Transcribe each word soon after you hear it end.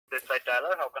This side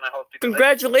Tyler, how can I help you today?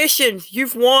 Congratulations,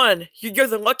 you've won. You're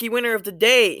the lucky winner of the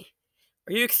day.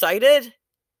 Are you excited?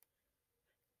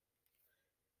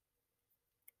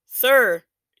 Sir,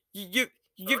 you've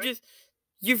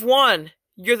won.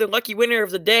 You're the lucky winner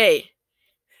of the day.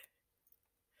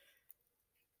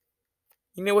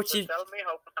 You know what So tell me,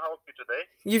 how can I help you today?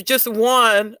 You've just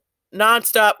won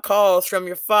non-stop calls from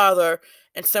your father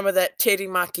and some of that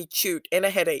terimaki chute and a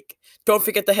headache. Don't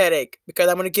forget the headache, because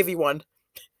I'm going to give you one.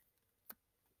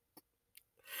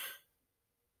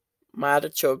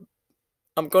 Matacho,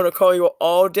 I'm going to call you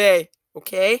all day,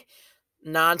 okay?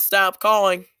 Non-stop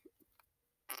calling.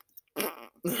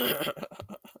 This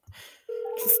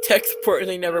tech support,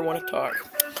 they never want to talk.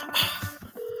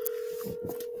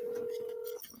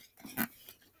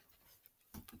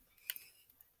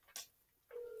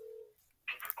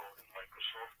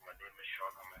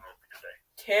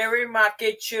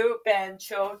 Terimaki chute,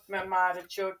 bancho,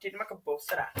 matacho,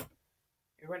 timakabosara.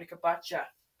 You're ready to bacha.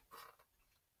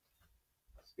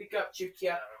 Speak up,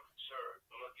 Chukia. Sir,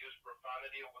 do not use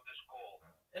profanity over this call.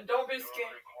 And don't be You're scared.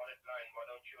 on a recorded line. Why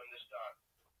don't you understand?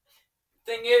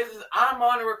 Thing is, I'm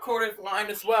on a recorded line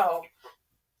as well.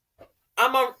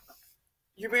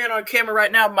 You're being on camera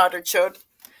right now, Mother Chode.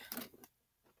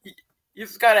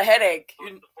 You've got a headache.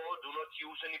 First of all, do not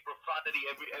use any profanity.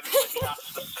 Everybody has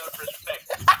self-respect.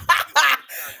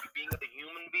 You being a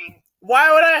human being.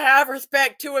 Why would I have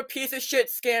respect to a piece of shit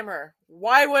scammer?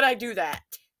 Why would I do that?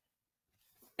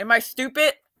 Am I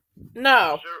stupid?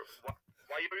 No. Sir,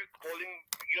 why are you calling?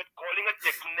 You're calling a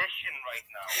technician right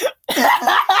now.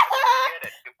 Get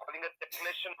it? You're calling a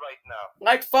technician right now.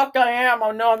 Like fuck I am.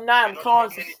 Oh no, I'm not. I'm calling.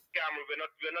 We're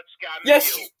not scamming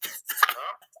yes. you.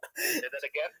 Huh? Say that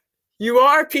again. You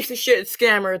are a piece of shit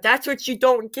scammer. That's what you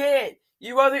don't get.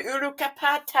 You are the Uru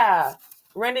Kapata.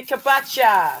 Randy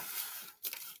Kabacha.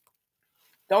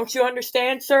 Don't you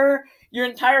understand, sir? Your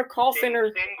entire call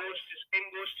center. Same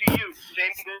goes to you.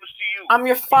 Same goes to you. I'm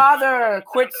your father.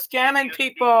 Quit scamming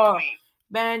people.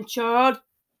 Banchod.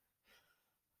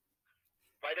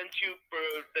 Why didn't you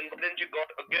got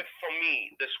a gift from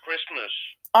me this Christmas?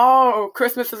 Oh,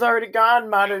 Christmas is already gone,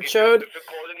 Mother Chode.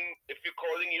 If you're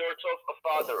calling yourself a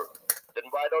father, then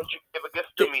why don't you give a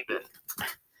gift to me then?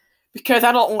 Because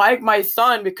I don't like my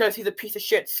son because he's a piece of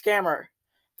shit scammer.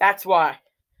 That's why.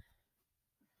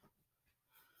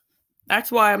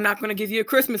 That's why I'm not going to give you a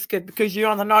Christmas gift, because you're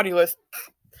on the naughty list.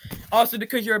 Also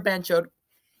because you're a banchode.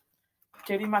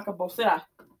 Katie Makabosera.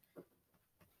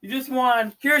 You just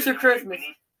won. Here's your Christmas.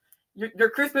 Your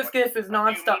Christmas gift is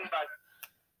non-stop. What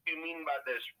do you mean by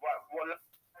this?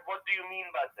 What do you mean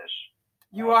by this?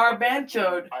 You are a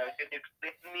banchode. Can you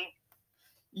explain to me?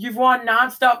 You've won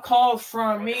non-stop calls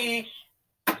from me.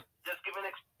 Just give an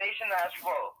explanation as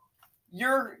well.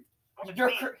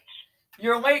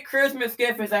 Your late Christmas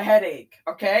gift is a headache,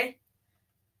 okay?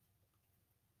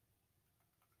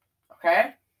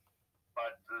 Okay?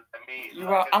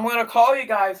 But I'm gonna call you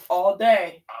guys all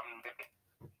day.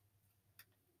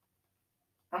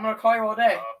 I'm gonna call you all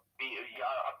day.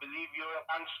 I believe you're a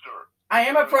prankster. I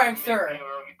am a prankster.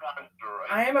 You're a prankster,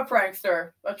 right? I am a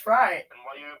prankster. That's right. And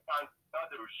while you're pranking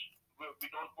others, we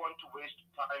don't want to waste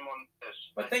time on this.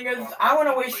 But the thing is, I want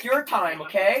to waste your time,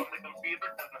 okay? On the computer,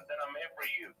 then I'm here for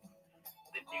you.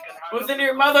 Listen to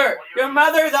your mother. Your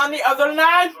mother's on the other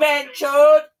line,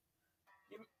 Banchode.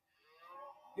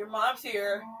 Your mom's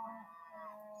here.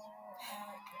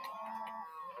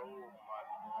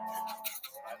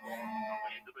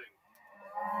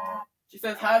 She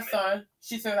says, hi, son.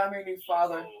 She says, I'm your new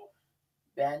father.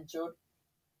 Banchode.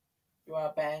 You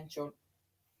are Banchode.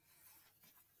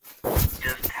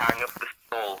 Just hang up the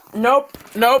phone. Nope.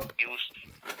 Use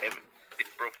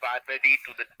profanity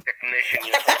to the technician.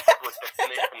 You're supposed to a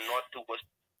technician, not to a...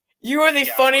 You are the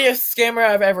funniest scammer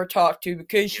I've ever talked to,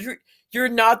 because you're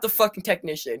not the fucking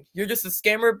technician. You're just a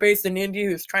scammer based in India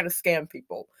who's trying to scam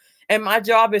people. And my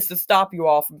job is to stop you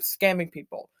all from scamming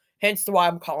people. Hence why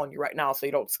I'm calling you right now, so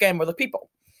you don't scam other people.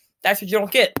 That's what you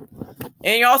don't get.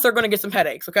 And you also are going to get some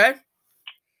headaches, okay?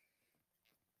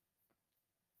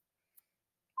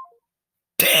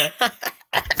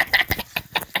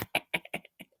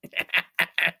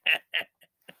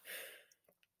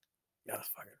 That's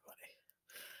fucking funny.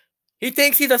 He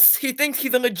thinks he's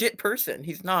a legit person.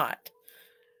 He's not.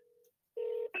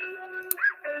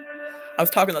 I was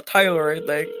talking to Tyler, I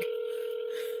think.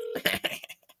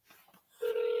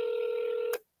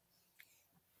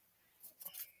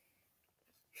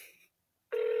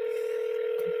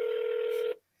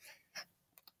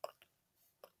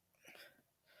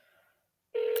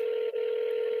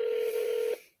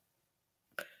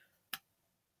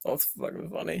 That's fucking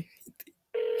funny.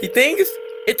 He thinks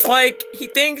It's like he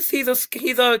thinks he's a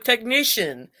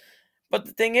technician, but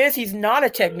the thing is, he's not a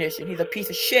technician. He's a piece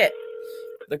of shit.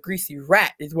 The greasy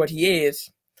rat is what he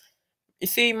is. You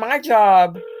see, my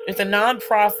job is a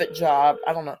non-profit job.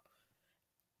 I don't know.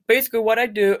 Basically, what I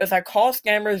do is I call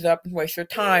scammers up and waste their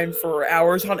time for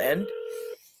hours on end,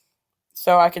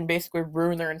 so I can basically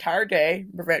ruin their entire day,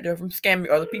 prevent them from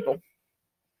scamming other people.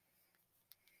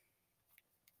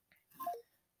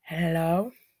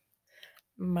 Hello?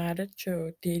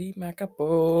 Madacho, titty macabo,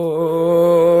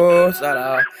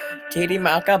 sada. Titty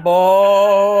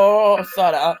macabo,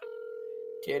 sada.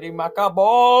 Titty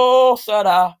macabo,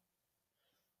 sada.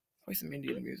 Play some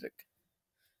Indian music.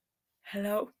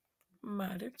 Hello?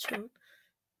 Madacho.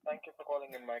 Thank you for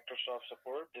calling in Microsoft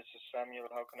support. This is Samuel.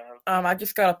 How can I help? I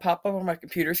just got a pop-up on my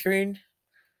computer screen.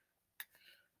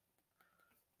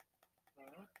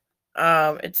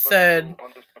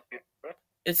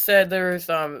 It said there's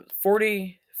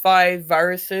 45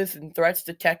 viruses and threats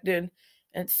detected,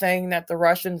 and it's saying that the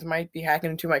Russians might be hacking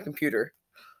into my computer.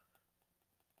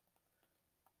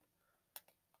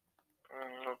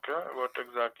 Okay, what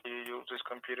exactly you use this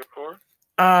computer for?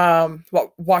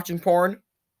 Watching porn.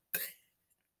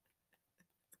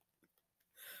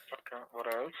 Okay, what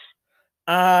else?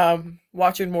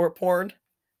 Watching more porn.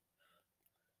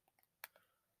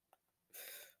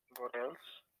 What else?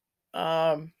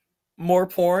 More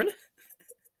porn.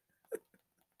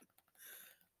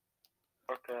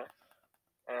 Okay.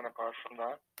 And apart from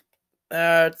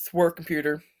that? It's work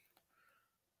computer.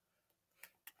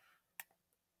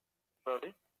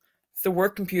 Sorry? It's the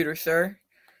work computer, sir.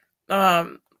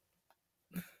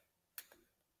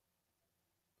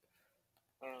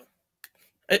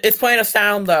 It's playing a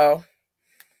sound, though.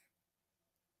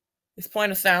 It's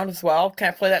playing a sound as well. Can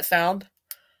I play that sound?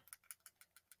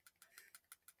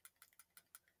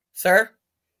 Sir?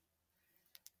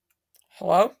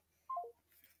 Hello?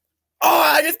 Oh,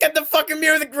 I just got the fucking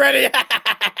music ready!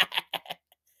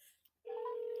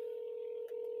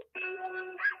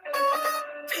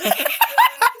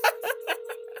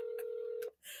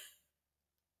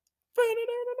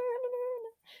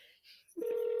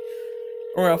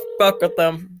 We're gonna fuck with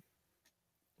them.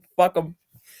 Fuck them.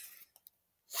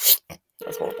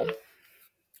 That's horrible.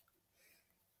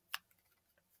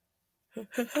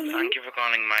 Thank you for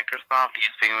calling Microsoft.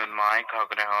 You're speaking with Mike. How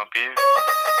can I help you?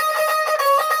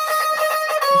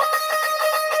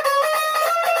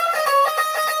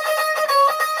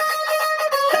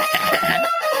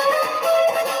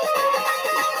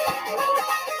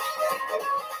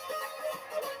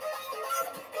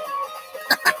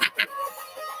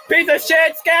 Piece of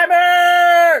shit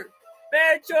scammer!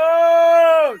 Bitch!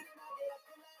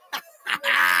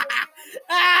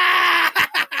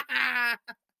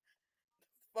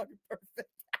 Fucking perfect.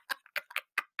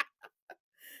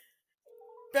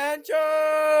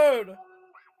 Banjo!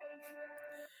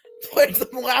 Play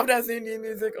some loud ass Indian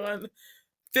music on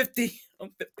 50.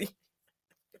 On 50.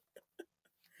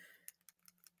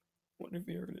 What if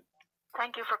you heard it?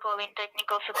 Thank you for calling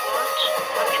technical support.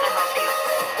 How can I help you?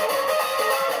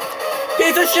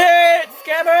 Piece of shit!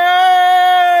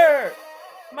 Scammer!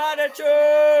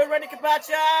 Manachu! Renny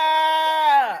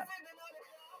Kapacha!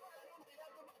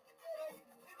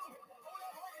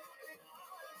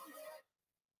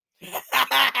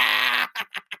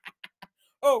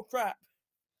 Oh crap.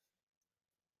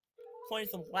 Playing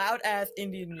some loud ass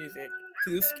Indian music to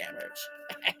the scammers.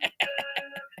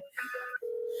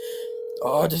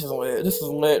 Oh, this is lit. This is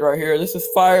lit right here. This is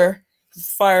fire. This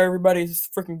is fire, everybody. This is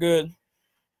freaking good.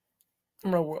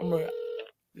 I'm gonna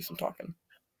do some talking.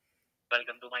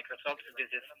 Welcome to Microsoft. This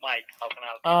is Mike. How can I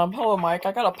help you? Hello, Mike.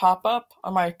 I got a pop-up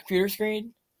on my computer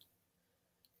screen.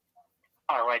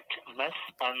 All right, miss.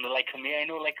 And may I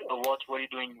know what were you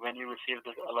doing when you received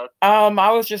this alert?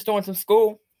 I was just doing some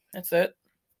school. That's it.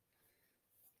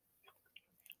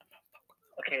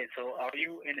 Okay, so are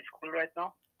you in school right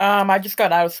now? I just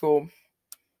got out of school.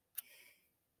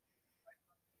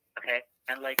 Okay,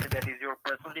 and that is your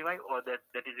personal device or that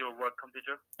is your work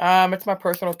computer? It's my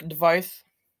personal device.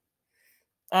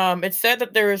 It said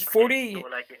that there is 40. So,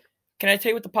 Can I tell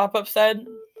you what the pop-up said?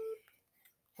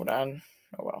 Hold on.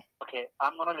 Oh well. Okay,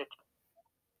 I'm gonna let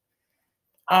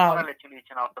you each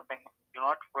and out something. Do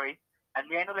not worry. And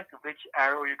may I know which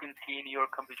arrow you can see in your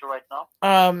computer right now?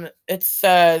 It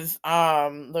says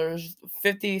there's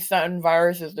 50-something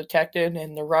viruses detected,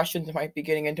 and the Russians might be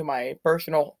getting into my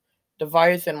personal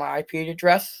device, and my IP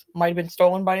address might have been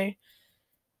stolen by me.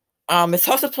 It's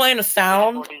also playing a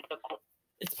sound.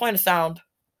 It's playing a sound.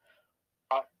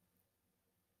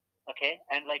 Okay,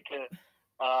 and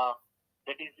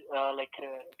that is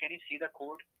can you see the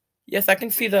code? Yes, I can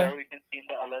see the. You can see in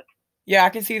the alert. Yeah, I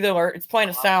can see the alert. It's playing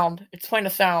a sound. It's playing a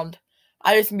sound.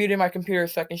 I just muted my computer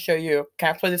so I can show you.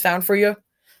 Can I play the sound for you?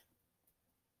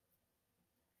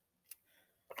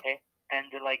 Okay. And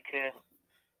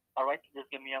all right, just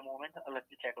give me a moment. Let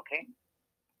me check. Okay.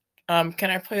 Can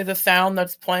I play the sound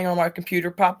that's playing on my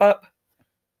computer pop up?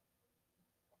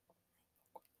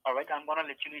 All right, I'm gonna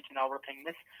let you know each and our thing,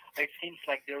 miss. It seems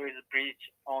like there is a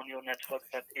breach on your network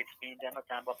that it's been done a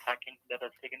type of hacking that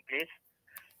has taken place.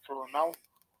 So now,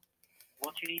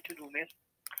 what you need to do, miss,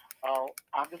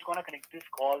 I'm just gonna connect this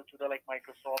call to the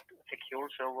Microsoft secure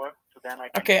server, so then I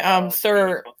can. Okay, See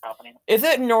sir, what's happening. is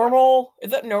it normal?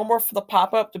 Is it normal for the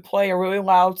pop up to play a really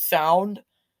loud sound?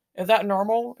 Is that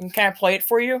normal? And can I play it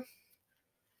for you?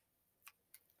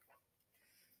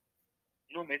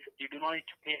 No, miss, you do not need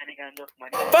to pay any kind of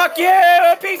money. Fuck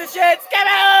you, piece of shit,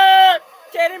 scammer!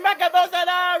 Teddy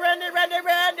Macabosana, Randy,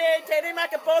 Teddy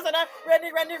Macabosana,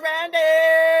 Randy.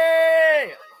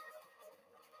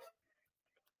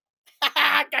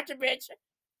 Gotcha, bitch.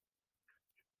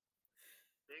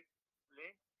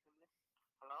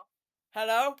 Hello?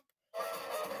 Hello?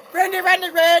 Randy,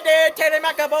 Teddy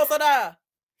Macabosana.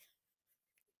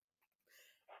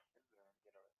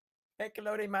 Hey,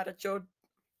 Kelowna, Matachod.